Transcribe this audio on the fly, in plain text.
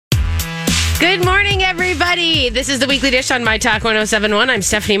Good morning, everybody. This is the Weekly Dish on My Talk 107.1. I'm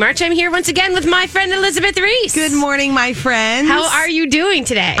Stephanie March. I'm here once again with my friend Elizabeth Reese. Good morning, my friends. How are you doing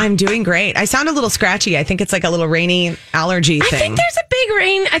today? I'm doing great. I sound a little scratchy. I think it's like a little rainy allergy thing.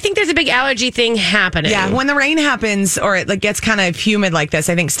 I think there's a big allergy thing happening. Yeah, when the rain happens or it gets kind of humid like this,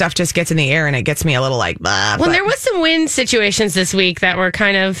 I think stuff just gets in the air and it gets me a little like, blah. Well, there was some wind situations this week that were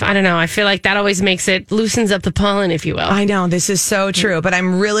kind of, I don't know, I feel like that always loosens up the pollen, if you will. I know, this is so true, but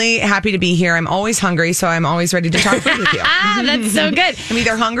I'm really happy to be here. I'm always hungry, so I'm always ready to talk food with you. That's so good. I'm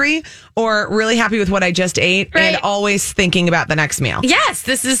either hungry or really happy with what I just ate and always thinking about the next meal. Yes,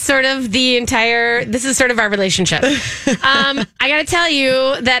 this is sort of our relationship. I got to tell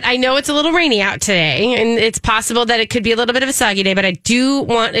you that I know it's a little rainy out today, and it's possible that it could be a little bit of a soggy day, but I do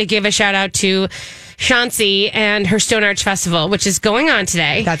want to give a shout out to Chauncey and her Stone Arch Festival, which is going on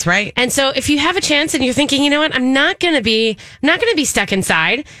today. That's right. And so if you have a chance and you're thinking, you know what, I'm not going to be stuck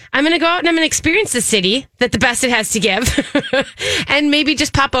inside. I'm going to go out and I'm going to experience the city that the best it has to give and maybe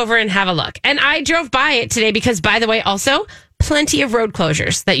just pop over and have a look. And I drove by it today because, by the way, also plenty of road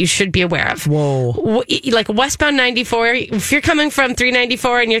closures that you should be aware of. Whoa. Like westbound 94, if you're coming from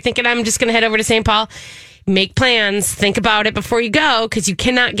 394 and you're thinking, I'm just going to head over to St. Paul, make plans, think about it before you go, because you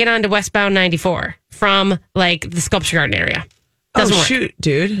cannot get onto westbound 94 from like the Sculpture Garden area. Doesn't work. Shoot,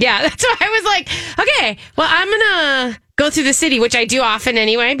 dude. Yeah, that's why I was like, okay, well, I'm going to go through the city, which I do often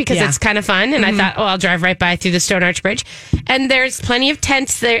anyway, because it's kind of fun. And I thought, I'll drive right by through the Stone Arch Bridge. And there's plenty of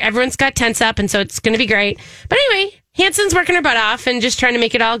tents there. Everyone's got tents up, and so it's going to be great. But anyway, Hanson's working her butt off and just trying to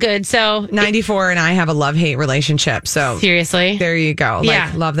make it all good. So 94 and I have a love-hate relationship. So seriously, there you go.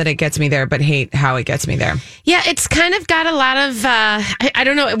 Like, love that it gets me there, but hate how it gets me there. Yeah, it's kind of got a lot of, I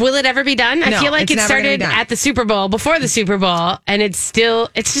don't know, will it ever be done? I feel like it started at the Super Bowl, before the Super Bowl, and it's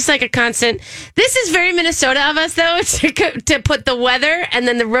just like a constant. This is very Minnesota of us, though, to put the weather and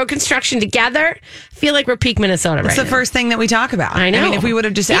then the road construction together. I feel like we're peak Minnesota right now. It's the first thing that we talk about. I know. I mean, if we would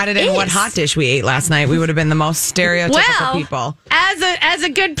have just added in what hot dish we ate last night, we would have been the most stereotypical people. As a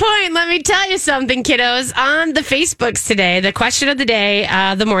good point, let me tell you something, kiddos. On the Facebooks today, the question of the day,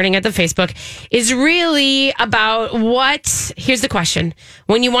 the morning at the Facebook, is really about here's the question.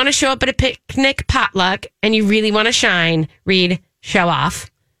 When you want to show up at a picnic potluck and you really want to shine, show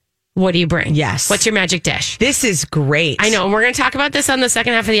off. What do you bring? Yes. What's your magic dish? This is great. I know. And we're going to talk about this on the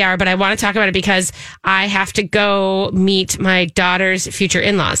second half of the hour, but I want to talk about it because I have to go meet my daughter's future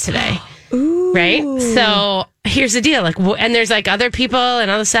in-laws today. Ooh. Right? So here's the deal. And there's other people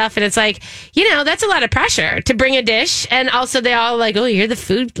and other stuff. And it's that's a lot of pressure to bring a dish. And also they all oh, you're the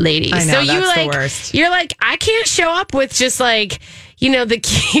food lady. I know, so that's the worst. You're I can't show up with just the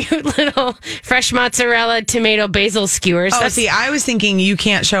cute little fresh mozzarella, tomato, basil skewers. See, I was thinking you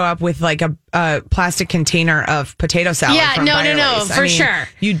can't show up with a plastic container of potato salad. Yeah, from no, Byerly's. for sure.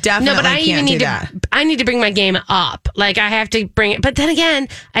 You definitely can't do that. I need to bring my game up. I have to bring it. But then again,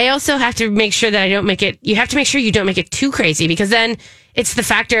 I also have to make sure that I don't make it. You have to make sure you don't make it too crazy, because then it's the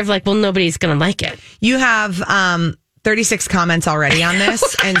factor of nobody's going to like it. You have 36 comments already on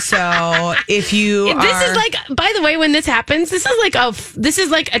this, and so if you this is by the way, when this happens, this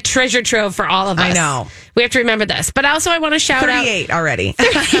is like a treasure trove for all of us. I know. We have to remember this. But also I want to shout 38 already.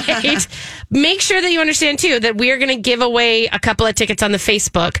 38. Make sure that you understand too that we are going to give away a couple of tickets on the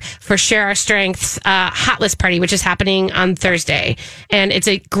Facebook for Share Our Strengths Hot List Party, which is happening on Thursday. And it's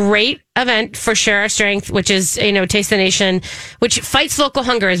a great event for Share Our Strength, which is, Taste the Nation, which fights local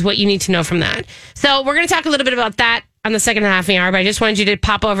hunger is what you need to know from that. So we're going to talk a little bit about that on the second half of the hour, but I just wanted you to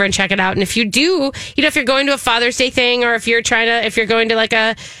pop over and check it out. And if you do, if you're going to a Father's Day thing, or if you're going to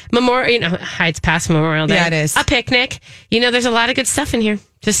a memorial, it's past Memorial Day. Yeah, it is. A picnic. There's a lot of good stuff in here.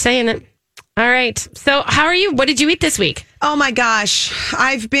 Just saying it. All right. So how are you? What did you eat this week? Oh my gosh.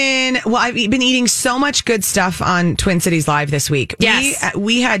 I've been eating so much good stuff on Twin Cities Live this week. Yes.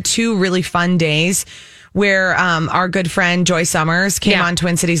 We had 2 really fun days where our good friend Joy Summers came on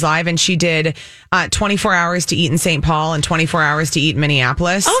Twin Cities Live, and she did 24 hours to eat in St. Paul and 24 hours to eat in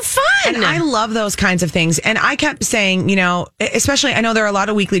Minneapolis. Oh, fun. And I love those kinds of things. And I kept saying, especially, I know there are a lot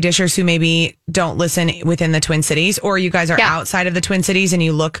of weekly dishers who maybe don't listen within the Twin Cities, or you guys are outside of the Twin Cities and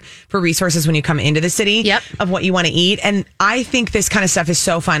you look for resources when you come into the city of what you want to eat. And I think this kind of stuff is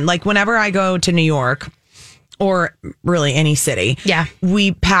so fun. Whenever I go to New York, or really any city,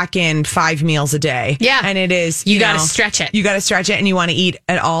 we pack in 5 meals a day. Yeah. And it is, you got to stretch it. You got to stretch it, and you want to eat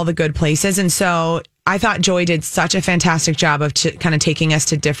at all the good places. And so I thought Joy did such a fantastic job of kind of taking us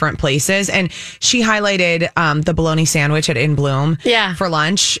to different places. And she highlighted the bologna sandwich at In Bloom for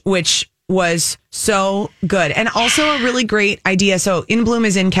lunch, which was so good. And also a really great idea. So In Bloom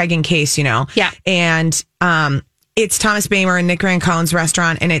is in Keg and Case, Yeah. And it's Thomas Bamer and Nick Rancone's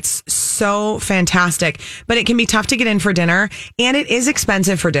restaurant, and it's so fantastic, but it can be tough to get in for dinner, and it is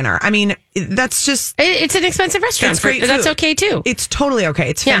expensive for dinner. I mean, that's just... It's an expensive restaurant. It's great food. That's okay, too. It's totally okay.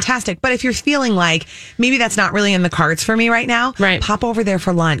 It's fantastic. But if you're feeling like maybe that's not really in the cards for me right now, pop over there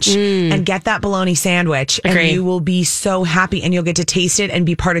for lunch and get that bologna sandwich, and you will be so happy, and you'll get to taste it and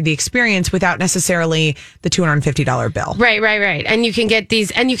be part of the experience without necessarily the $250 bill. Right. And you can get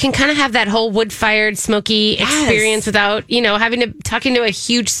these, and you can kind of have that whole wood-fired, smoky experience without, having to tuck into a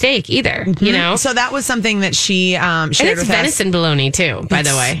huge steak either, So that was something that she shared and with it's us. venison bologna, too, by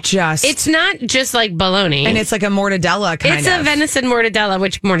the way. It's not just like bologna. And it's like a mortadella kind of. It's a venison mortadella,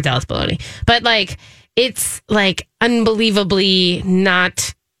 which mortadella's bologna. But, it's, unbelievably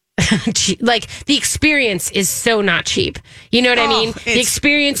not... like the experience is so not cheap. You know what I mean? The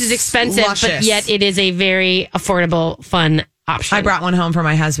experience is expensive, but yet it is a very affordable, fun option. I brought one home for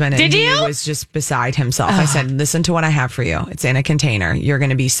my husband, and he you? was just beside himself. I said, listen to what I have for you. It's in a container. You're going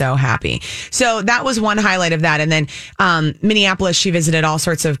to be so happy. So that was one highlight of that. And then Minneapolis, she visited all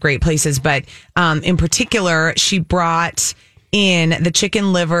sorts of great places, but in particular, she brought in the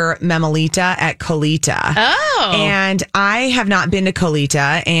chicken liver memalita at Colita. Oh. And I have not been to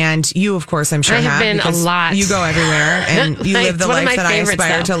Colita, and you, of course, I'm sure have been a lot. You go everywhere, and you live the life that I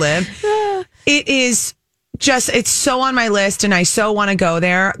aspire to live. It is just, it's so on my list, and I so want to go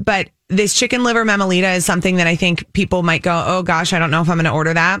there. But this chicken liver memalita is something that I think people might go, oh gosh, I don't know if I'm going to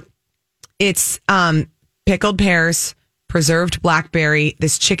order that. It's pickled pears, preserved blackberry,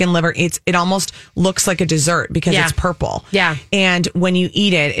 this chicken liver. It almost looks like a dessert because it's purple. Yeah. And when you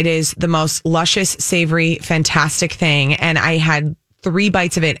eat it, it is the most luscious, savory, fantastic thing. And I had 3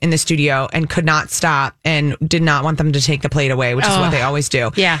 bites of it in the studio and could not stop and did not want them to take the plate away, which is what they always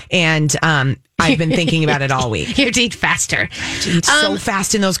do. Yeah. And I've been thinking about it all week. You have to eat faster. To eat so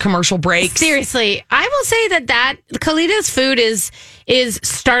fast in those commercial breaks. Seriously, I will say that Colita's food is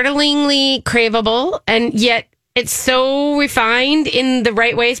startlingly craveable, and yet it's so refined in the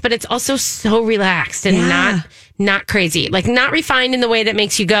right ways, but it's also so relaxed and not crazy. Not refined in the way that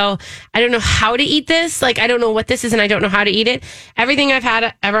makes you go, I don't know how to eat this. I don't know what this is, and I don't know how to eat it. Everything I've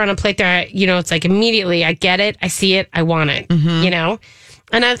had ever on a plate there, it's immediately I get it, I see it, I want it,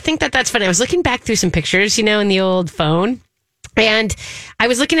 And I think that's funny. I was looking back through some pictures, in the old phone. And I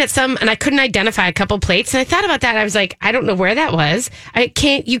was looking at some, and I couldn't identify a couple plates. And I thought about that. I was like, I don't know where that was.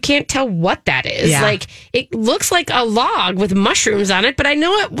 You can't tell what that is. Yeah. It looks like a log with mushrooms on it, but I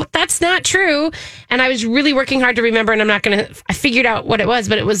know that's not true. And I was really working hard to remember, and I figured out what it was,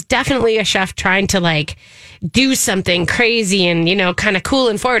 but it was definitely a chef trying to do something crazy and, kind of cool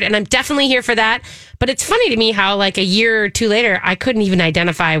and forward. And I'm definitely here for that. But it's funny to me how a year or two later, I couldn't even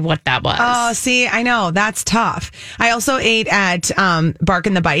identify what that was. Oh, see, I know. That's tough. I also ate at Bark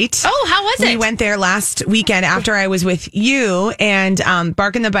and the Bite. Oh, how was it? We went there last weekend after I was with you, and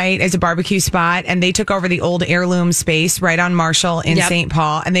Bark and the Bite is a barbecue spot, and they took over the old heirloom space right on Marshall in St.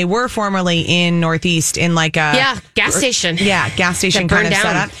 Paul, and they were formerly in Northeast in a... gas station. Yeah, gas station kind of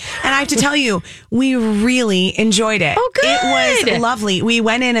setup. And I have to tell you, we really enjoyed it. Oh, good. It was lovely. We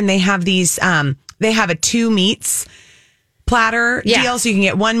went in, and they have these... they have a 2 meats platter deal, so you can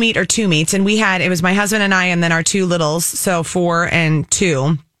get 1 meat or 2 meats. And it was my husband and I, and then our 2 littles, so 4 and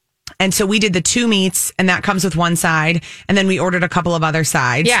 2. And so we did the 2 meats, and that comes with one side. And then we ordered a couple of other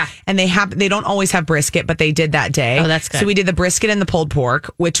sides. Yeah. And they don't always have brisket, but they did that day. Oh, that's good. So we did the brisket and the pulled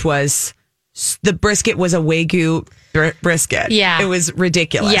pork, which was... The brisket was a Wagyu brisket. Yeah. It was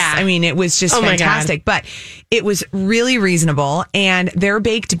ridiculous. Yeah. I mean, it was just fantastic. But it was really reasonable. And their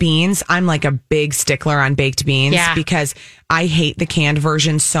baked beans, I'm a big stickler on baked beans because I hate the canned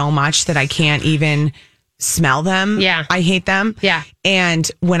version so much that I can't even smell them. Yeah. I hate them. Yeah.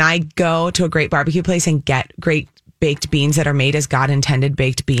 And when I go to a great barbecue place and get great baked beans that are made as God intended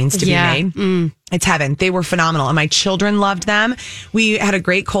baked beans to be made. It's heaven. They were phenomenal. And my children loved them. We had a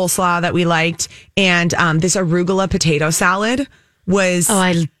great coleslaw that we liked. And this arugula potato salad was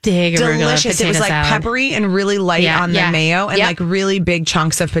I dig delicious. It was salad. Peppery and really light on the mayo and really big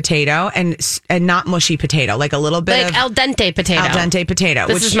chunks of potato and not mushy potato, a little bit of al dente potato. Al dente potato.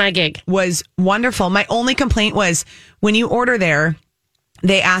 This is my gig. Was wonderful. My only complaint was when you order there,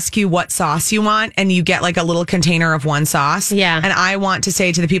 they ask you what sauce you want, and you get a little container of one sauce. Yeah. And I want to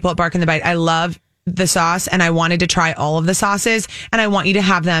say to the people at Bark and the Bite, I love the sauce, and I wanted to try all of the sauces, and I want you to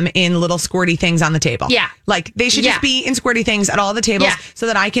have them in little squirty things on the table. Yeah. They should just be in squirty things at all the tables so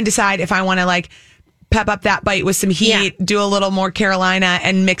that I can decide if I want to pep up that bite with some heat, do a little more Carolina,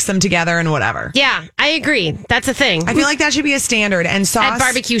 and mix them together and whatever. Yeah, I agree. That's a thing. I feel like that should be a standard. And sauce at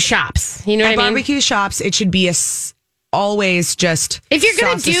barbecue shops. You know what I mean? At barbecue shops, it should be always just if you're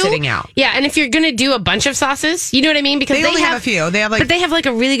gonna sauces sitting out. Yeah, and if you're gonna do a bunch of sauces, you know what I mean? Because they only have a few. They have but they have like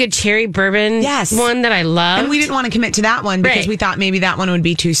a really good cherry bourbon one that I love. And we didn't want to commit to that one because we thought maybe that one would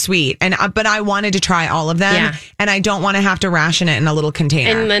be too sweet. And but I wanted to try all of them, and I don't want to have to ration it in a little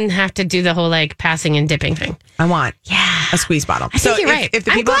container and then have to do the whole like passing and dipping thing. I want a squeeze bottle. I think you're right. If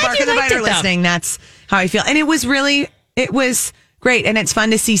the people at Bark in the Bite are listening, that's how I feel. And it was great. And it's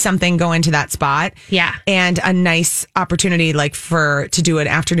fun to see something go into that spot. Yeah. And a nice opportunity to do an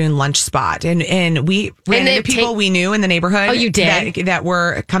afternoon lunch spot. And we ran into people we knew in the neighborhood. Oh, you did? That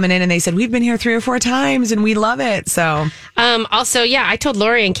were coming in and they said, we've been here 3 or 4 times and we love it. So. Also, I told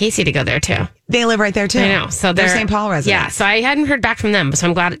Lori and Casey to go there too. They live right there too. I know. So they're St. Paul residents. Yeah. So I hadn't heard back from them, so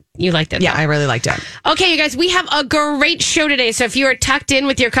I'm glad you liked it. Yeah, I really liked it. Okay, you guys, we have a great show today. So if you are tucked in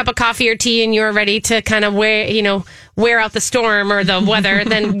with your cup of coffee or tea and you're ready to kind of wear out the storm or the weather,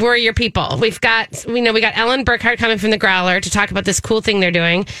 then we're your people. We got Ellen Burkhart coming from the Growler to talk about this cool thing they're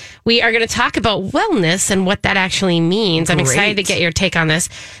doing. We are going to talk about wellness and what that actually means. I'm excited to get your take on this.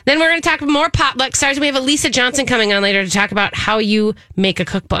 Then we're going to talk more potluck stars. We have Elisa Johnson coming on later to talk about how you make a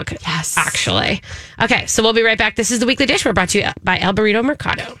cookbook. Yes. Actually. Okay, so we'll be right back. This is the Weekly Dish. We're brought to you by El Burrito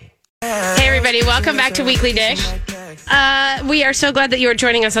Mercado. Hey, everybody. Welcome back to Weekly Dish. We are so glad that you are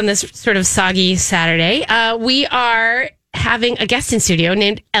joining us on this sort of soggy Saturday. We are having a guest in studio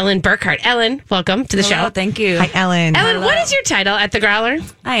named Ellen Burkhart. Ellen, welcome to the show. Thank you. Hi, Ellen. Ellen, what is your title at The Growler?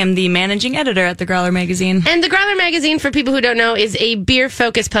 I am the managing editor at The Growler magazine. And The Growler magazine, for people who don't know, is a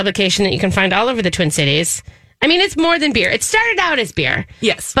beer-focused publication that you can find all over the Twin Cities. I mean, it's more than beer. It started out as beer.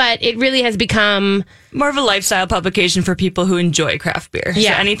 Yes. But it really has become more of a lifestyle publication for people who enjoy craft beer.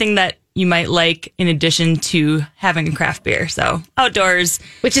 Yeah. So anything that you might like in addition to having a craft beer. So outdoors,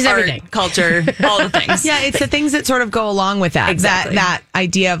 which is art, everything, culture, all the things. Yeah, it's the things that sort of go along with that. Exactly. That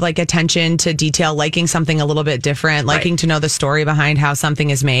idea of like attention to detail, liking something a little bit different, liking to know the story behind how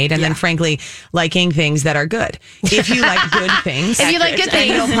something is made, and then frankly, liking things that are good. If you like good things,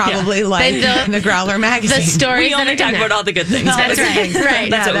 you'll probably like the Growler magazine. The stories we only talk about all the good things. That's right. Right.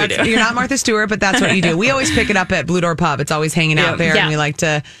 That's what we do. You're not Martha Stewart, but that's what you do. We always pick it up at Blue Door Pub. It's always hanging out there, and we like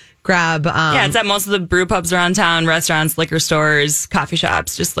to grab. It's at most of the brew pubs around town, restaurants, liquor stores, coffee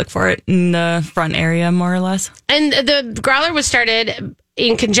shops. Just look for it in the front area, more or less. And the Growler was started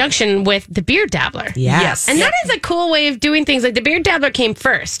in conjunction with the Beer Dabbler. Yes. And that is a cool way of doing things. Like the Beer Dabbler came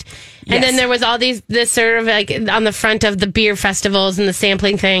first. And then there was all this sort of like on the front of the beer festivals and the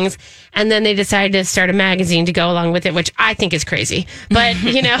sampling things. And then they decided to start a magazine to go along with it, which I think is crazy. But,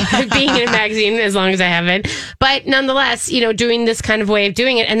 being in a magazine as long as I have it. But nonetheless, doing this kind of way of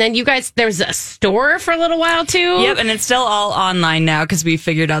doing it. And then you guys, there was a store for a little while too. Yep. And it's still all online now because we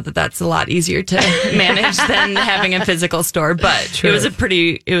figured out that that's a lot easier to manage than having a physical store. But it was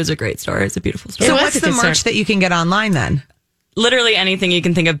a great store. It's a beautiful store. So what's the merch that you can get online then? Literally anything you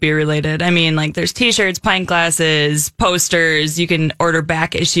can think of beer related. I mean, like there's t-shirts, pint glasses, posters. You can order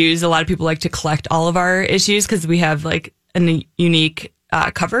back issues. A lot of people like to collect all of our issues because we have like a unique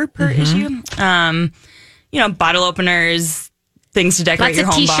cover per issue. Bottle openers, things to decorate your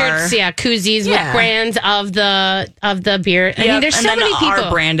home bar. Lots of t-shirts, koozies with brands of the beer. I mean, there's so many people. Our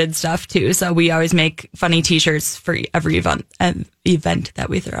branded stuff too. So we always make funny t-shirts for every event that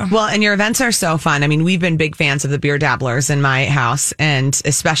we throw. Well, and your events are so fun. I mean, we've been big fans of the Beer Dabblers in my house, and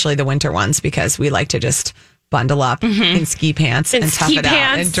especially the winter ones because we like to just bundle up in ski pants and tough it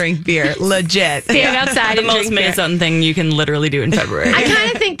out and drink beer. Legit. Stand outside the most Minnesotan thing you can literally do in February. I kind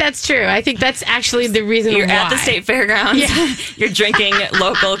of think that's true. I think that's actually the reason you're at the state fairgrounds. Yeah. You're drinking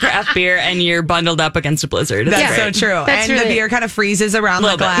local craft beer and you're bundled up against a blizzard. That's so true. That's and the beer kind of freezes around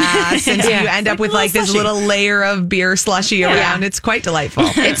the glass. And so you end up with like this little layer of beer slushy around. It's quite delightful.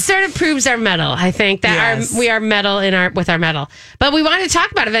 It sort of proves our metal, I think, that we are metal with our metal. But we wanted to talk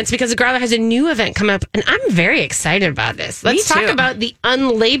about events because the Growler has a new event coming up, and I'm very excited about this. Let's talk about the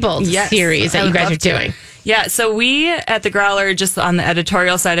Unlabeled series that you guys are doing. Yeah, so we at the Growler, just on the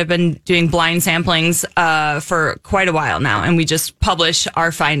editorial side, have been doing blind samplings for quite a while now, and we just publish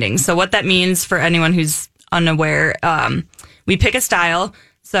our findings. So what that means for anyone who's unaware, we pick a style.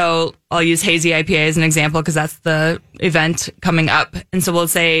 So I'll use Hazy IPA as an example because that's the event coming up. And so we'll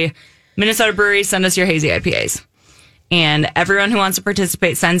say, Minnesota Brewery, send us your Hazy IPAs. And everyone who wants to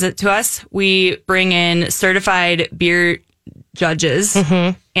participate sends it to us. We bring in certified beer judges,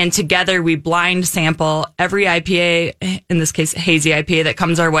 and together we blind sample every IPA, in this case, Hazy IPA, that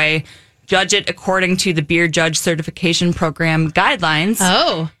comes our way, judge it according to the Beer Judge Certification Program guidelines.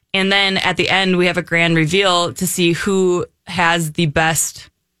 Oh. And then at the end, we have a grand reveal to see who has the best,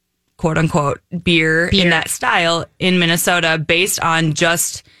 quote unquote, beer in that style in Minnesota based on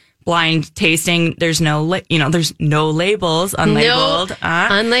just blind tasting. There's there's no labels, unlabeled.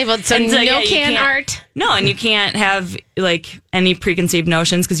 Unlabeled. So no can art. No, and you can't have like any preconceived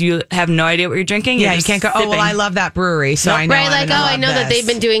notions because you have no idea what you're drinking. Yeah, you can't go, oh, well, I love that brewery, so I know. Right, like, I know that they've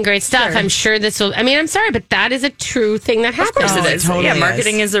been doing great stuff. Sure. I'm sure this will, I'm sorry, but that is a true thing that happens. Of course it is. Totally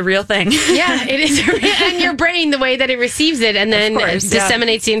marketing is a real thing. Yeah, it is. And your brain, the way that it receives it and then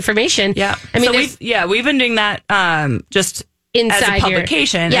disseminates the information. Yeah. We've been doing that just inside as a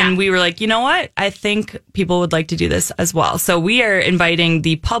publication, and we were like, you know what? I think people would like to do this as well. So we are inviting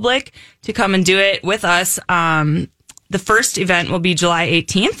the public to come and do it with us. The first event will be July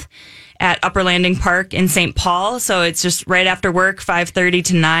 18th at Upper Landing Park in St. Paul. So it's just right after work, 5:30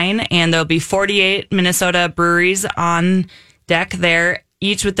 to 9, and there'll be 48 Minnesota breweries on deck there,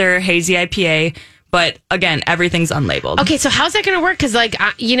 each with their hazy IPA. But again, everything's unlabeled. Okay, so how's that going to work? Because,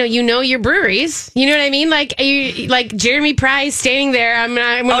 your breweries. You know what I mean? Like Jeremy Price standing there.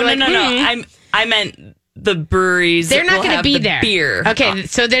 No. I meant the breweries. They're not going to be there. Beer. Okay,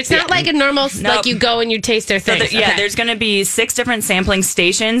 so there's not like a normal, like you go and you taste their things. So there's going to be 6 different sampling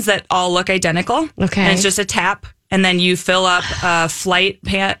stations that all look identical. Okay. And it's just a tap. And then you fill up a flight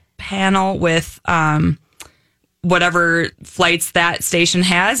panel with whatever flights that station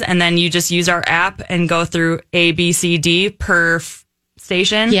has, and then you just use our app and go through A, B, C, D per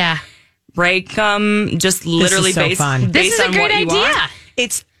station. Yeah. Rank just literally based on what you want. This is a great idea.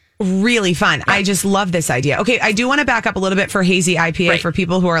 It's really fun. Yeah. I just love this idea. Okay, I do want to back up a little bit for hazy IPA for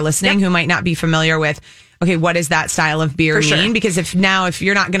people who are listening who might not be familiar with, okay, what does that style of beer mean? Sure. Because if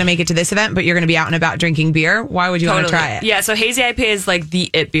you're not going to make it to this event, but you're going to be out and about drinking beer, why would you want to try it? Yeah, so hazy IPA is like the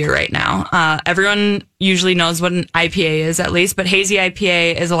it beer right now. Everyone usually knows what an IPA is at least, but hazy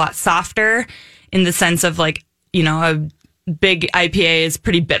IPA is a lot softer in the sense of like, a big IPA is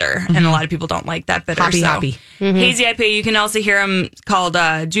pretty bitter, and a lot of people don't like that bitter. Hoppy. Mm-hmm. Hazy IPA, you can also hear them called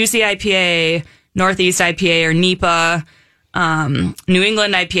Juicy IPA, Northeast IPA, or NEPA, New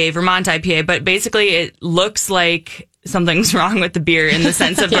England IPA, Vermont IPA, but basically it looks like something's wrong with the beer in the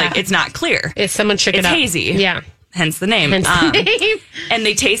sense of like it's not clear. It's someone shook it up. It's hazy. Yeah. Hence the name. And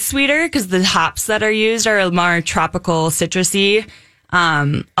they taste sweeter because the hops that are used are more tropical, citrusy.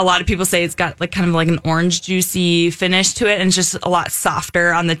 A lot of people say it's got like kind of like an orange juicy finish to it, and it's just a lot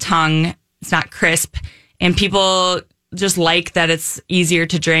softer on the tongue. It's not crisp, and people just like that it's easier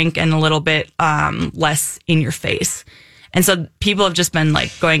to drink and a little bit less in your face. And so people have just been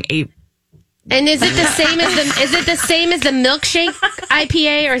like going ape. And is it the same as the milkshake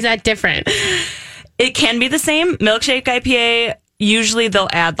IPA, or is that different? It can be the same. Milkshake IPA, usually they'll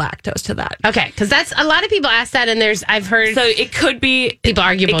add lactose to that. Okay, because that's a lot of people ask that, and I've heard. So it could be people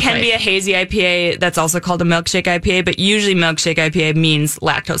argue both ways. It can be a hazy IPA that's also called a milkshake IPA, but usually milkshake IPA means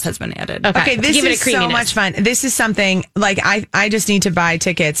lactose has been added. Okay, this is so much fun. This is something like I just need to buy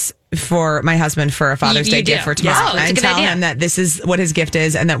tickets for my husband for a Father's Day gift for tomorrow, and tell him that this is what his gift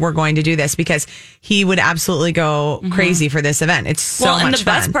is and that we're going to do this, because he would absolutely go crazy for this event. It's so much fun. And the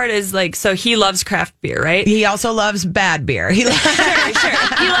best part is like, so he loves craft beer, right? He also loves bad beer. He loves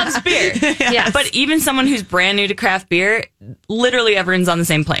sure. He loves beer. Yeah. But even someone who's brand new to craft beer, literally everyone's on the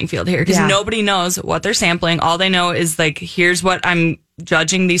same playing field here, because nobody knows what they're sampling. All they know is like, here's what I'm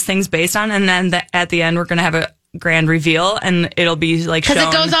judging these things based on, and then at the end we're going to have a grand reveal, and it'll be like because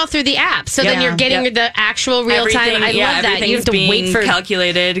it goes all through the app, so then you're getting the actual real time. I love that. You have to wait for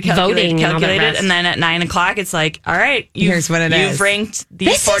calculated, and then at 9:00 it's like, all right, here's what it is. You've ranked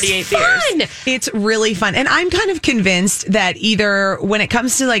these 48 beers. It's really fun, and I'm kind of convinced that either when it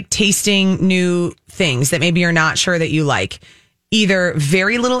comes to like tasting new things that maybe you're not sure that you like, either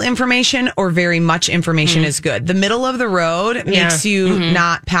very little information or very much information is good. The middle of the road makes you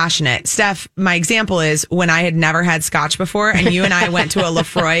not passionate. Steph, my example is when I had never had scotch before, and you and I went to a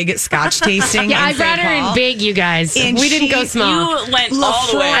Lafroig scotch tasting. Yeah, I brought her in big, you guys. And we didn't go small. You went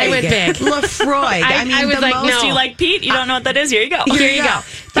all the way. I went big. Lafroig. I was like, no. Do you like Pete? You don't know what that is? Here you go. Here you go.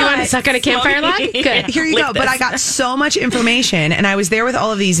 Do you want to suck on a campfire log? Good. Here you go. But I got so much information, and I was there with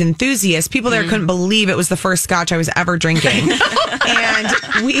all of these enthusiasts. People there couldn't believe it was the first scotch I was ever drinking. And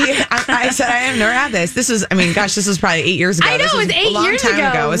I said, I have never had this. This was probably 8 years ago. I know, it was 8 years ago. A long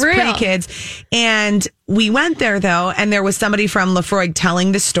time ago. It was pretty kids. And we went there, though, and there was somebody from Lafroig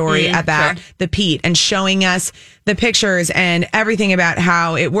telling the story about the peat and showing us the pictures and everything about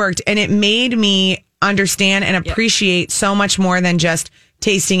how it worked. And it made me understand and appreciate so much more than just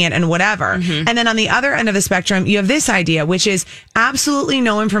tasting it and whatever. And then on the other end of the spectrum, you have this idea, which is absolutely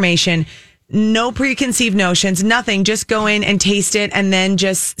no information, no preconceived notions, nothing. Just go in and taste it and then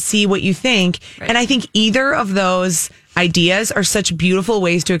just see what you think. Right. And I think either of those ideas are such beautiful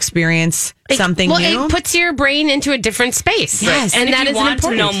ways to experience something new. It puts your brain into a different space. Yes. And that if is you want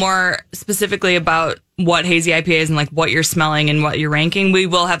important. to know more specifically about what hazy IPA is and like what you're smelling and what you're ranking, we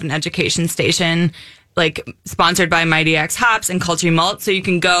will have an education station like sponsored by Mighty Axe Hops and Culture Malt. So you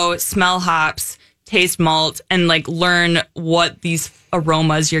can go smell hops, taste malt, and like learn what these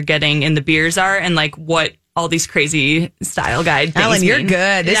aromas you're getting in the beers are and like what all these crazy style guide things Ellen, you're mean.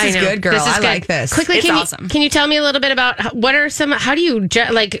 good. This I is know. good, girl. This is I good. like this. Quickly, It's can awesome. can you tell me a little bit about how do you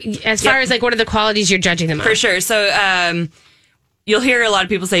like as far as like what are the qualities you're judging them on? For sure. So you'll hear a lot of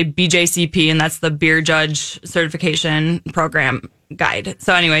people say BJCP, and that's the Beer Judge Certification Program guide.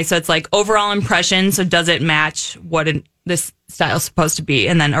 So anyway, so it's like overall impression. So does it match what this style is supposed to be?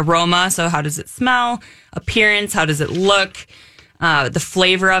 And then aroma. So how does it smell? Appearance. How does it look? The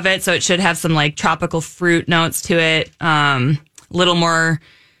flavor of it. So it should have some like tropical fruit notes to it. A little more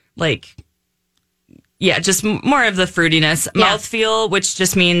like, just more of the fruitiness. Yeah. Mouthfeel, which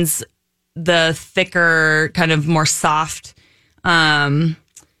just means the thicker, kind of more soft. And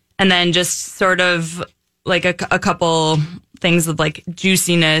then just sort of like a couple things of like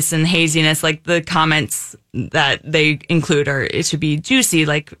juiciness and haziness, like the comments that they include are it should be juicy,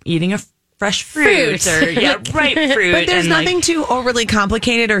 like eating a fresh fruit. Or ripe fruit. But there's and nothing too overly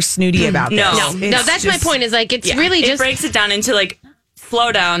complicated or snooty about No. this. No, No, that's my point. Is like it's really it just breaks it down into like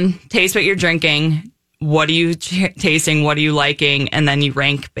slow down, taste what you're drinking. What are you tasting? What are you liking? And then you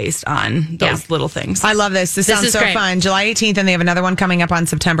rank based on those little things. I love this. This sounds is so great. fun. July 18th, and they have another one coming up on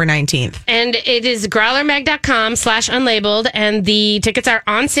September 19th. And it is growlermag.com/unlabeled, and the tickets are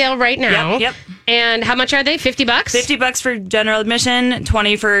on sale right now. Yep. And how much are they? $50? $50 for general admission,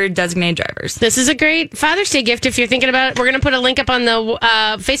 $20 for designated drivers. This is a great Father's Day gift if you're thinking about it. We're going to put a link up on the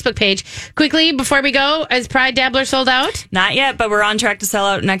Facebook page. Quickly, before we go, is Pride Dabbler sold out? Not yet, but we're on track to sell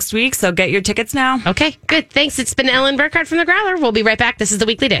out next week, so get your tickets now. Okay, good. Thanks. It's been Ellen Burkhardt from The Growler. We'll be right back. This is The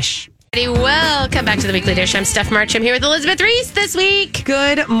Weekly Dish. Welcome back to The Weekly Dish. I'm Steph March. I'm here with Elizabeth Reese this week.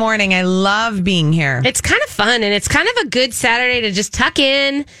 Good morning. I love being here. It's kind of fun, and it's kind of a good Saturday to just tuck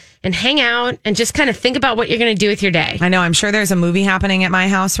in and hang out and just kind of think about what you're going to do with your day. I know. I'm sure there's a movie happening at my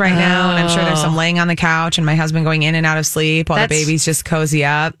house right now, and I'm sure there's some laying on the couch and my husband going in and out of sleep while the babies just cozy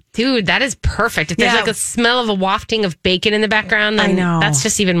up. Dude, that is perfect. If there's like a smell of a wafting of bacon in the background, then I know. that's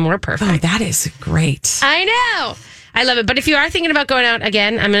just even more perfect. Oh, that is great. I know. I love it. But if you are thinking about going out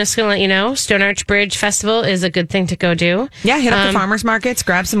again, I'm just going to let you know, Stone Arch Bridge Festival is a good thing to go do. Yeah, hit up the farmers markets,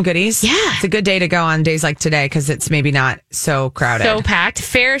 grab some goodies. Yeah. It's a good day to go on days like today because it's maybe not so crowded. So packed.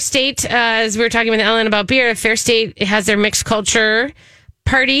 Fair State, as we were talking with Ellen about beer, Fair State has their mixed culture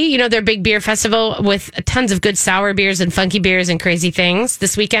party, their big beer festival with tons of good sour beers and funky beers and crazy things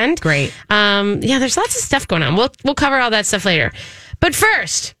this weekend. Great. There's lots of stuff going on. We'll cover all that stuff later. But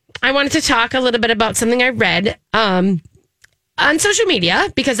first, I wanted to talk a little bit about something I read on social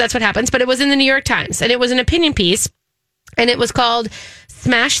media because that's what happens. But it was in the New York Times, and it was an opinion piece, and it was called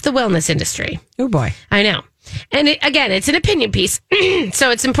 "Smash the Wellness Industry." Oh boy, I know. And again, it's an opinion piece, so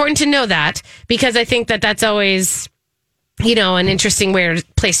it's important to know that because I think that that's always, an interesting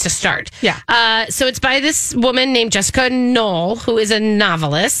place to start. Yeah. So it's by this woman named Jessica Knoll, who is a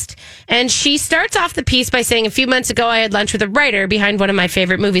novelist. And she starts off the piece by saying, a few months ago, I had lunch with a writer behind one of my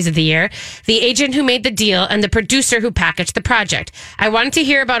favorite movies of the year, the agent who made the deal, and the producer who packaged the project. I wanted to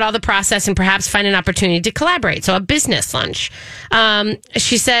hear about all the process and perhaps find an opportunity to collaborate. So a business lunch.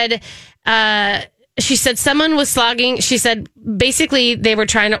 She said someone was slogging. She said basically they were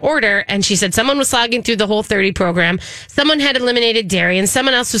trying to order, and she said someone was slogging through the Whole30 program. Someone had eliminated dairy, and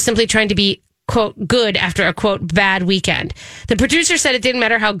someone else was simply trying to be, quote, good after a, quote, bad weekend. The producer said it didn't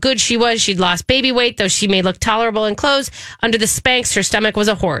matter how good she was. She'd lost baby weight, though she may look tolerable in clothes. Under the Spanx, her stomach was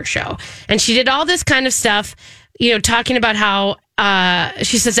a horror show. And she did all this kind of stuff, talking about how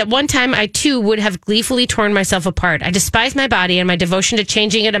she says, at one time, I too would have gleefully torn myself apart. I despised my body, and my devotion to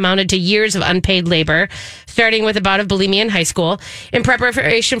changing it amounted to years of unpaid labor, starting with a bout of bulimia in high school. In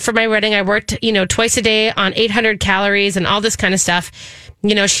preparation for my wedding, I worked, twice a day on 800 calories and all this kind of stuff.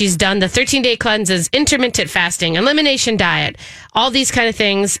 She's done the 13-day cleanses, intermittent fasting, elimination diet, all these kind of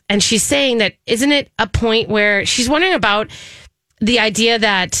things. And she's saying that, isn't it a point where she's wondering about the idea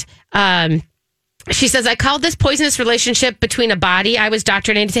that, she says, I called this poisonous relationship between a body I was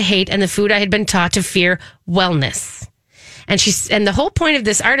indoctrinated to hate and the food I had been taught to fear wellness. And the whole point of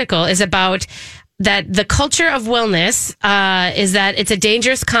this article is about that the culture of wellness is that it's a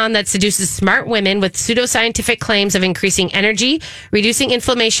dangerous con that seduces smart women with pseudoscientific claims of increasing energy, reducing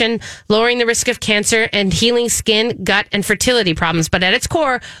inflammation, lowering the risk of cancer, and healing skin, gut, and fertility problems. But at its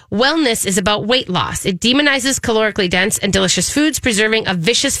core, wellness is about weight loss. It demonizes calorically dense and delicious foods, preserving a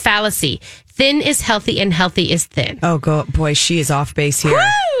vicious fallacy. Thin is healthy and healthy is thin. Oh, boy, she is off base here.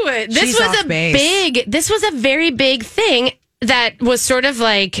 Woo! This was a very big thing that was sort of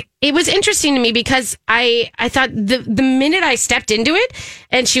like, it was interesting to me because I thought the minute I stepped into it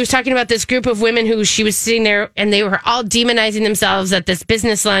and she was talking about this group of women who she was sitting there and they were all demonizing themselves at this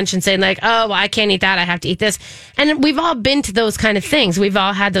business lunch and saying like, oh, well, I can't eat that. I have to eat this. And we've all been to those kind of things. We've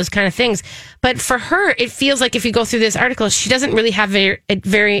all had those kind of things. But for her, it feels like if you go through this article, she doesn't really have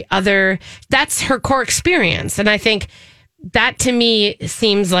that's her core experience. And I think that to me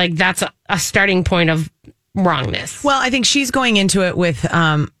seems like that's a starting point of wrongness. Well, I think she's going into it with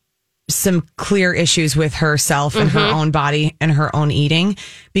some clear issues with herself and her own body and her own eating,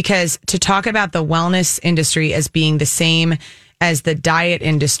 because to talk about the wellness industry as being the same as the diet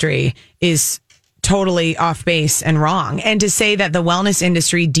industry is totally off base and wrong. And to say that the wellness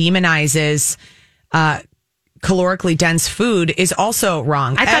industry demonizes calorically dense food is also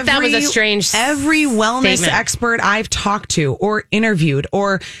wrong. I thought that was a strange Every wellness statement. expert I've talked to or interviewed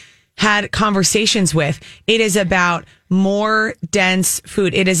or had conversations with, it is about more dense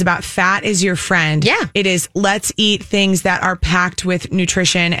food. It is about fat is your friend. Yeah. It is let's eat things that are packed with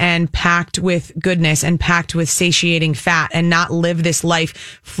nutrition and packed with goodness and packed with satiating fat and not live this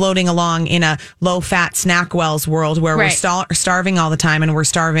life floating along in a low fat snack wells world where we're starving all the time and we're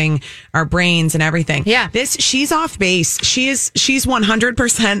starving our brains and everything. Yeah. She's off base. She's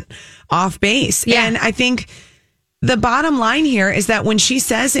 100% off base. Yeah. And I think the bottom line here is that when she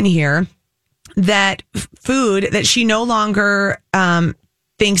says in here that food, that she no longer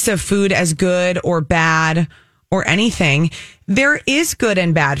thinks of food as good or bad or anything, there is good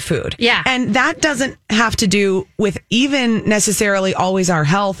and bad food. Yeah. And that doesn't have to do with even necessarily always our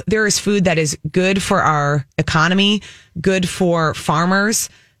health. There is food that is good for our economy, good for farmers,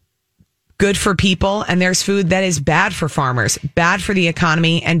 good for people, and there's food that is bad for farmers, bad for the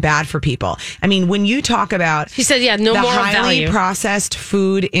economy, and bad for people. I mean, when you talk about She said, yeah, no the moral highly value. processed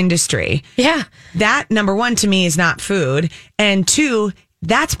food industry, Yeah. that number one to me is not food, and two,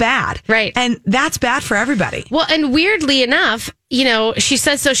 that's bad. Right. And that's bad for everybody. Well, and weirdly enough, you know, she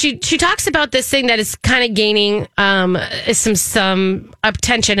says, so she talks about this thing that is kind of gaining some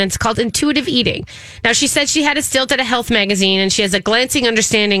attention, and it's called intuitive eating. Now, she said she had a stilt at a health magazine, and she has a glancing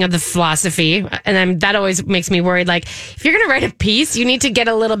understanding of the philosophy, and that always makes me worried. Like, if you're going to write a piece, you need to get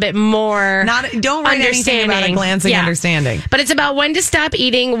a little bit more Don't write anything about a glancing understanding. But it's about when to stop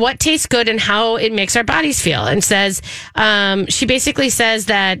eating, what tastes good, and how it makes our bodies feel. And says, she basically says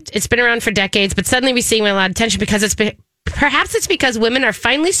that it's been around for decades, but suddenly we're seeing a lot of attention because perhaps it's because women are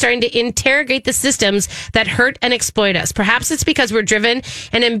finally starting to interrogate the systems that hurt and exploit us. Perhaps it's because we're driven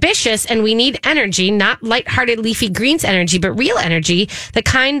and ambitious and we need energy, not lighthearted leafy greens energy, but real energy, the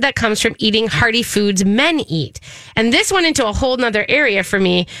kind that comes from eating hearty foods men eat. And this went into a whole nother area for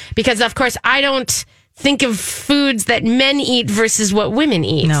me because, of course, I don't think of foods that men eat versus what women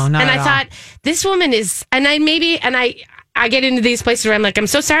eat. No, not and at I all. thought this woman is, I get into these places where I'm like, I'm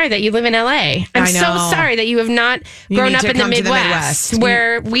so sorry that you live in LA. I'm I know. so sorry that you have not grown need up to in the come to the Midwest, Midwest.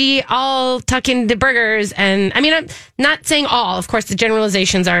 where we all tuck into burgers. And I mean, I'm not saying all, of course, the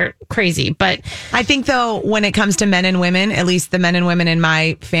generalizations are crazy, but I think, though, when it comes to men and women, at least the men and women in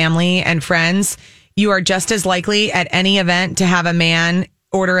my family and friends, you are just as likely at any event to have a man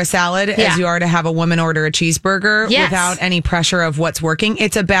order a salad as you are to have a woman order a cheeseburger without any pressure of what's working.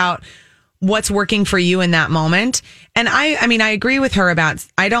 It's about what's working for you in that moment. And I mean, I agree with her about,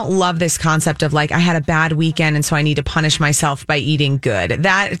 I don't love this concept of like, I had a bad weekend and so I need to punish myself by eating good.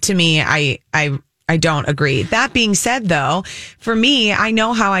 That to me, I don't agree. That being said, though, for me, I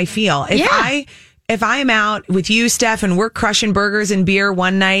know how I feel. If I'm out with you, Steph, and we're crushing burgers and beer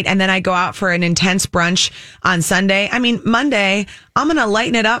one night, and then I go out for an intense brunch on Sunday, I mean, Monday, I'm going to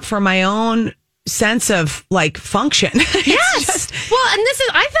lighten it up for my own sense of like function. yes. Well, and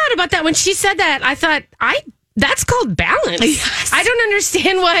I thought about that when she said that. I thought, that's called balance. Yes. I don't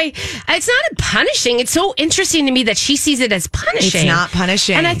understand why it's not punishing. It's so interesting to me that she sees it as punishing. It's not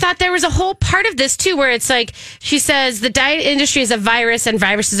punishing. And I thought there was a whole part of this too, where it's like, she says the diet industry is a virus and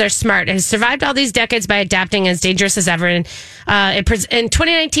viruses are smart. It has survived all these decades by adapting as dangerous as ever. And in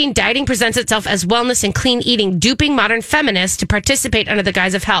 2019, dieting presents itself as wellness and clean eating, duping modern feminists to participate under the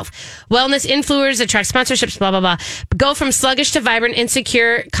guise of health. Wellness influencers attract sponsorships, blah, blah, blah. Go from sluggish to vibrant,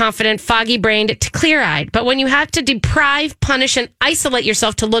 insecure, confident, foggy-brained to clear-eyed. But when you have to deprive, punish, and isolate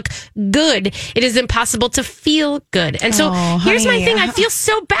yourself to look good, it is impossible to feel good. And so here's my thing. I feel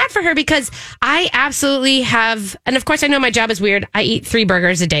so bad for her because I absolutely have, and of course I know my job is weird. I eat 3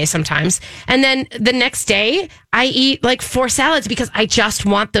 burgers a day sometimes. And then the next day I eat like 4 salads because I just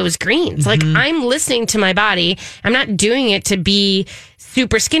want those greens. Like I'm listening to my body. I'm not doing it to be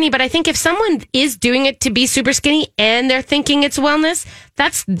super skinny, but I think if someone is doing it to be super skinny and they're thinking it's wellness,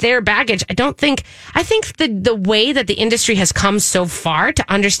 that's their baggage. I think the way that the industry has come so far to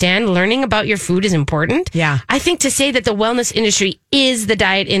understand learning about your food is important. Yeah. I think to say that the wellness industry is the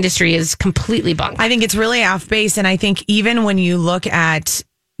diet industry is completely bunk. I think it's really off base. And I think even when you look at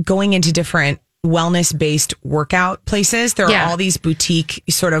going into different wellness-based workout places, there are all these boutique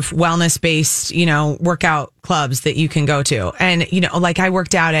sort of wellness-based, workout clubs that you can go to. And, like I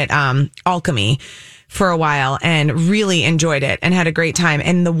worked out at Alchemy for a while and really enjoyed it and had a great time.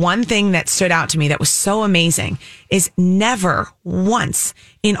 And the one thing that stood out to me that was so amazing is never once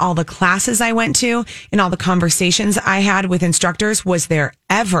in all the classes I went to, in all the conversations I had with instructors, was there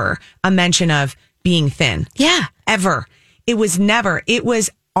ever a mention of being thin. Yeah. Ever. It was never. It was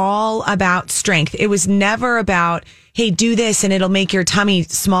all about strength. It was never about, hey, do this and it'll make your tummy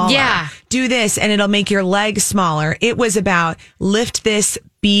smaller. Yeah. Do this and it'll make your legs smaller. It was about lift this,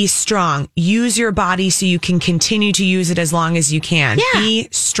 be strong. Use your body so you can continue to use it as long as you can. Yeah. Be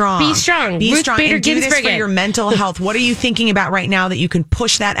strong. Be strong. Be Ruth strong. Bader And do this Ginsburg for your mental health. What are you thinking about right now that you can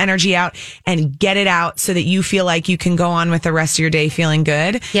push that energy out and get it out so that you feel like you can go on with the rest of your day feeling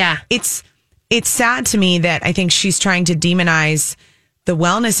good? Yeah. It's sad to me that I think she's trying to demonize the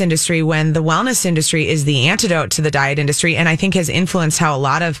wellness industry when the wellness industry is the antidote to the diet industry, and I think has influenced how a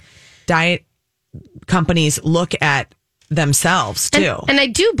lot of diet companies look at themselves too. And I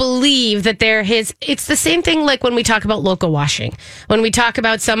do believe that it's the same thing like when we talk about local washing. When we talk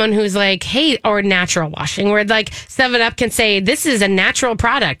about someone who's like, hey, or natural washing, where like 7-Up can say, this is a natural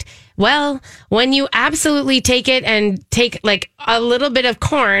product. Well, when you absolutely take it and take like a little bit of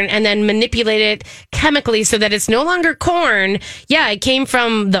corn and then manipulate it chemically so that it's no longer corn. Yeah, it came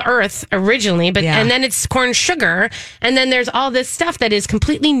from the earth originally, but and then it's corn sugar. And then there's all this stuff that is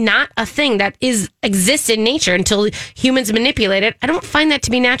completely not a thing that exists in nature until humans manipulate it. I don't find that to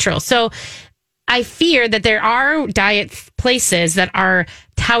be natural. So I fear that there are diet places that are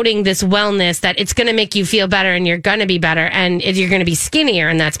touting this wellness, that it's going to make you feel better and you're going to be better and you're going to be skinnier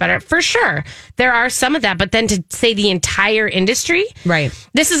and that's better. For sure. There are some of that. But then to say the entire industry. Right.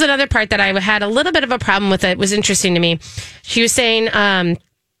 This is another part that I had a little bit of a problem with. It was interesting to me. She was saying,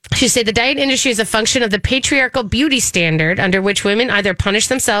 she said the diet industry is a function of the patriarchal beauty standard under which women either punish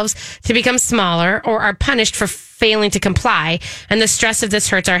themselves to become smaller or are punished for failing to comply. And the stress of this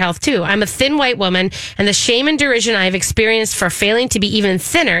hurts our health too. I'm a thin white woman, and the shame and derision I have experienced for failing to be even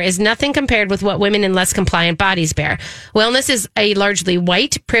thinner is nothing compared with what women in less compliant bodies bear. Wellness is a largely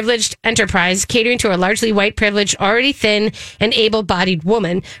white, privileged enterprise catering to a largely white, privileged, already thin and able-bodied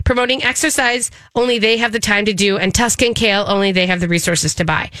woman, promoting exercise only they have the time to do and Tuscan kale only they have the resources to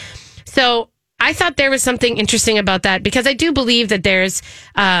buy. So I thought there was something interesting about that because I do believe that there's,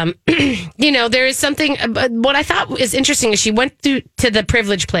 there is something. What I thought is interesting is she went to the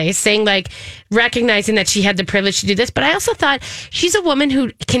privilege place saying like recognizing that she had the privilege to do this. But I also thought she's a woman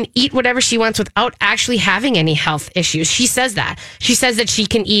who can eat whatever she wants without actually having any health issues. She says that. She says that she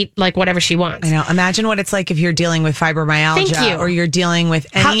can eat like whatever she wants. I know. Imagine what it's like if you're dealing with fibromyalgia or you're dealing with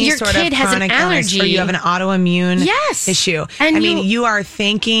any your sort kid of has chronic an allergy illness or you have an autoimmune issue. And I mean, you are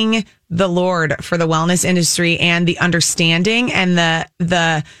thanking the Lord for the wellness industry and the understanding and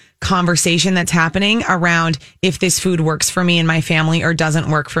the conversation that's happening around if this food works for me and my family or doesn't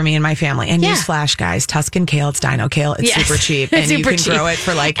work for me and my family. And newsflash, guys, Tuscan kale, it's Dino kale, it's super cheap, and you can grow it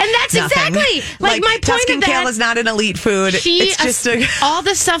for like and that's nothing. Exactly like my point. Tuscan of that, kale is not an elite food. It's just all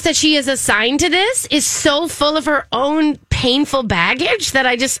the stuff that she is assigned to this is so full of her own painful baggage that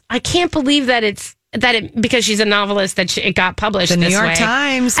I can't believe that because she's a novelist that it got published. The New York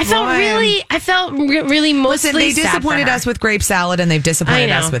Times. I felt really mostly. Listen, they disappointed us with grape salad, and they've disappointed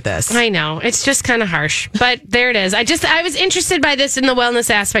us with this. I know it's just kind of harsh, but there it is. I was interested by this in the wellness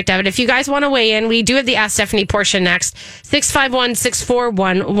aspect of it. If you guys want to weigh in, we do have the Ask Stephanie portion next.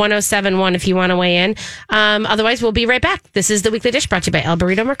 651-641-1071 if you want to weigh in. Otherwise, we'll be right back. This is the Weekly Dish brought to you by El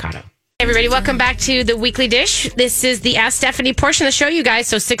Burrito Mercado. Everybody, welcome back to the Weekly Dish. This is the Ask Stephanie portion of the show, you guys.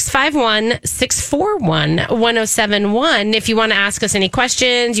 So 651-641-1071. If you want to ask us any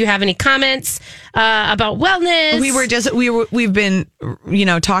questions, you have any comments about wellness. We've been,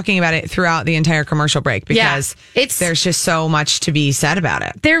 talking about it throughout the entire commercial break because there's just so much to be said about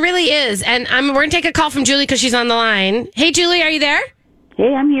it. There really is. And we're going to take a call from Julie because she's on the line. Hey, Julie, are you there?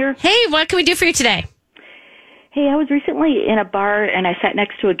 Hey, I'm here. Hey, what can we do for you today? Hey, I was recently in a bar and I sat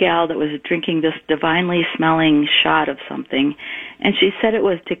next to a gal that was drinking this divinely smelling shot of something, and she said it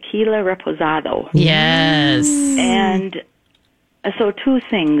was tequila reposado. Yes. And so 2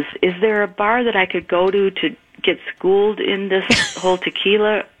 things. Is there a bar that I could go to get schooled in this whole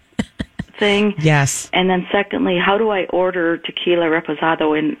tequila thing? Yes. And then secondly, how do I order tequila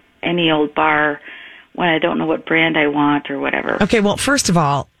reposado in any old bar when I don't know what brand I want or whatever? Okay, well, first of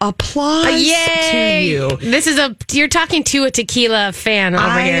all, applause to you. You're talking to a tequila fan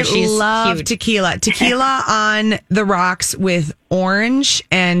over here. She's love huge. tequila. Tequila on the rocks with orange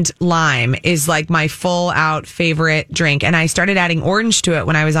and lime is like my full out favorite drink. And I started adding orange to it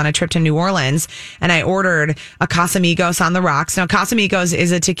when I was on a trip to New Orleans, and I ordered a Casamigos on the rocks. Now, Casamigos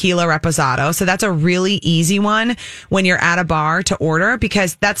is a tequila reposado, so that's a really easy one when you're at a bar to order,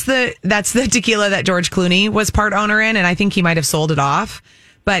 because that's the tequila that George Clooney was part owner in, and I think he might have sold it off.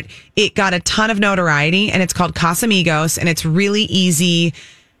 But it got a ton of notoriety, and it's called Casamigos, and it's really easy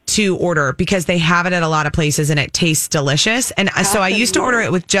to order because they have it at a lot of places and it tastes delicious. And so I used to order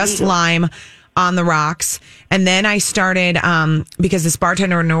it with just lime on the rocks. And then I started, because this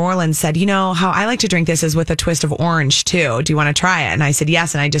bartender in New Orleans said, you know, how I like to drink this is with a twist of orange too. Do you want to try it? And I said,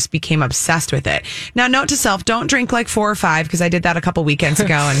 yes. And I just became obsessed with it. Now, note to self, don't drink like 4 or 5, because I did that a couple weekends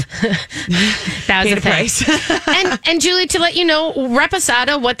ago and that was paid a price. and Julie, to let you know,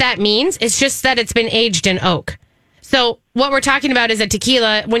 reposado, what that means is just that it's been aged in oak. So what we're talking about is a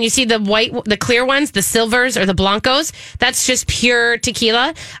tequila. When you see the clear ones, the silvers or the blancos, that's just pure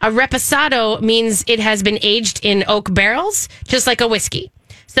tequila. A reposado means it has been aged in oak barrels, just like a whiskey.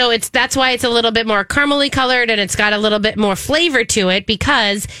 So that's why it's a little bit more caramely colored, and it's got a little bit more flavor to it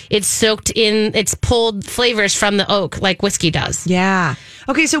because it's pulled flavors from the oak like whiskey does. Yeah.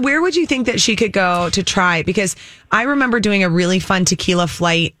 Okay, so where would you think that she could go to try? Because I remember doing a really fun tequila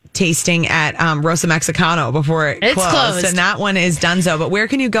flight tasting at Rosa Mexicano before it closed. And that one is donezo. But where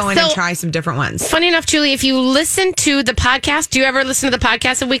can you go in and try some different ones? Funny enough, Julie, if you listen to the podcast, do you ever listen to the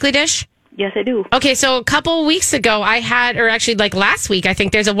podcast of Weekly Dish? Yes, I do. Okay, so a couple weeks ago, like last week, I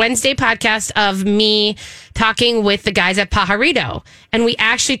think there's a Wednesday podcast of me talking with the guys at Pajarito. And we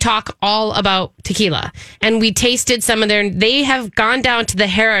actually talk all about tequila. And we tasted they have gone down to the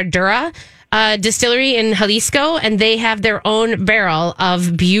Herradura distillery in Jalisco, and they have their own barrel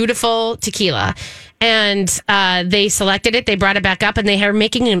of beautiful tequila. And they selected it, they brought it back up, and they are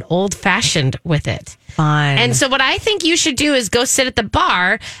making an old fashioned with it. Fun. And so what I think you should do is go sit at the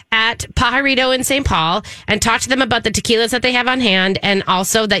bar at Pajarito in St. Paul and talk to them about the tequilas that they have on hand, and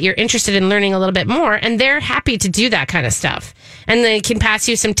also that you're interested in learning a little bit more. And they're happy to do that kind of stuff. And they can pass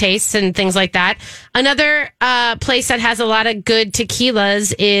you some tastes and things like that. Another place that has a lot of good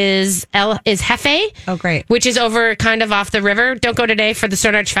tequilas is Jefe. Oh, great. Which is over kind of off the river. Don't go today for the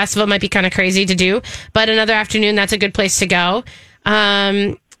Stone Arch Festival. It might be kind of crazy to do. But another afternoon, that's a good place to go.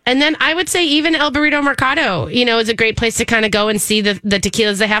 And then I would say even El Burrito Mercado, is a great place to kind of go and see the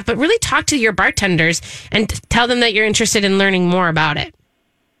tequilas they have, but really talk to your bartenders and tell them that you're interested in learning more about it.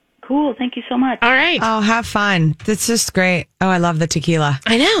 Cool. Thank you so much. All right. Oh, have fun. That's just great. Oh, I love the tequila.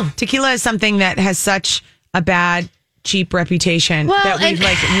 I know. Tequila is something that has such a bad, cheap reputation that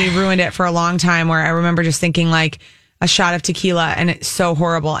we ruined it for a long time, where I remember just thinking like a shot of tequila and it's so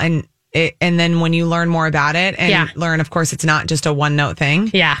horrible. And then when you learn more about it and learn, of course, it's not just a one note thing.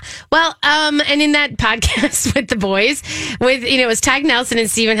 Yeah. Well, and in that podcast with the boys, it was Tag Nelson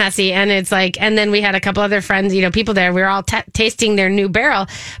and Stephen Hussey, and it's like, and then we had a couple other friends, people there. We were all tasting their new barrel,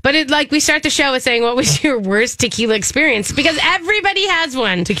 but we start the show with saying, what was your worst tequila experience? Because everybody has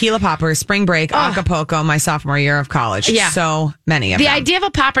one. Tequila popper, spring break, Acapulco, my sophomore year of college. Yeah. So many of them. The idea of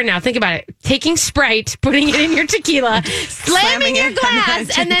a popper now, think about it. Taking Sprite, putting it in your tequila, slamming your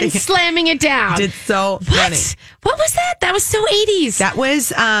glass, and then slamming it down. It's so funny. What was that? That was so 80s. That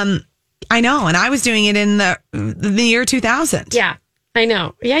was, I know, and I was doing it in the year 2000. Yeah, I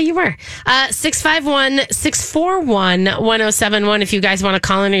know. Yeah, you were. 651-641-1071 if you guys want to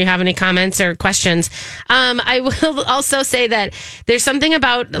call in or you have any comments or questions. I will also say that there's something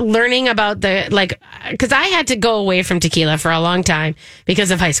about learning about because I had to go away from tequila for a long time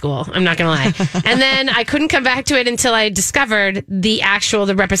because of high school. I'm not going to lie. And then I couldn't come back to it until I discovered the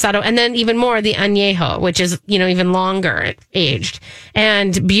reposado, and then even more the añejo, which is, even longer aged.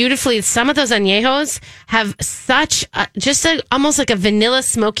 And beautifully, some of those añejos have such almost like a vanilla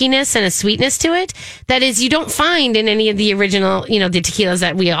smokiness and a sweetness to it that is you don't find in any of the original, the tequilas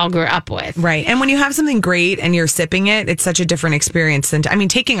that we all grew up with. Right. And when you have something great and you're sipping it, it's such a different experience than,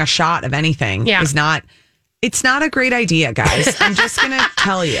 taking a shot of anything is not. It's not a great idea, guys. I'm just going to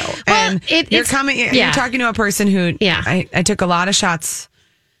tell you. Well, and you're talking to a person who, I took a lot of shots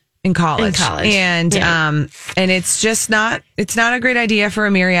in college. And Yeah. and it's not a great idea for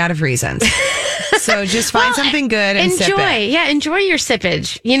a myriad of reasons. So just find something good and sip it. Yeah, enjoy your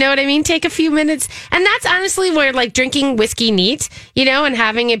sippage. You know what I mean? Take a few minutes. And that's honestly where like drinking whiskey neat, and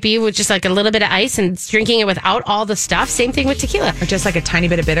having it be with just like a little bit of ice and drinking it without all the stuff. Same thing with tequila. Or just like a tiny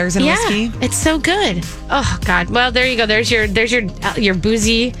bit of bitters in whiskey. It's so good. Oh God. Well, there you go. There's your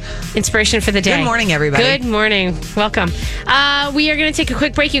boozy inspiration for the day. Good morning, everybody. Good morning. Welcome. We are going to take a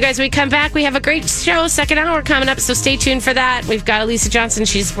quick break, you guys. When we come back, we have a great show, second hour coming up, so stay tuned for that. We've got Elisa Johnson.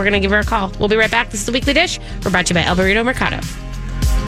 We're going to give her a call. We'll be right back. This is The Weekly Dish. We're brought to you by El Burrito Mercado.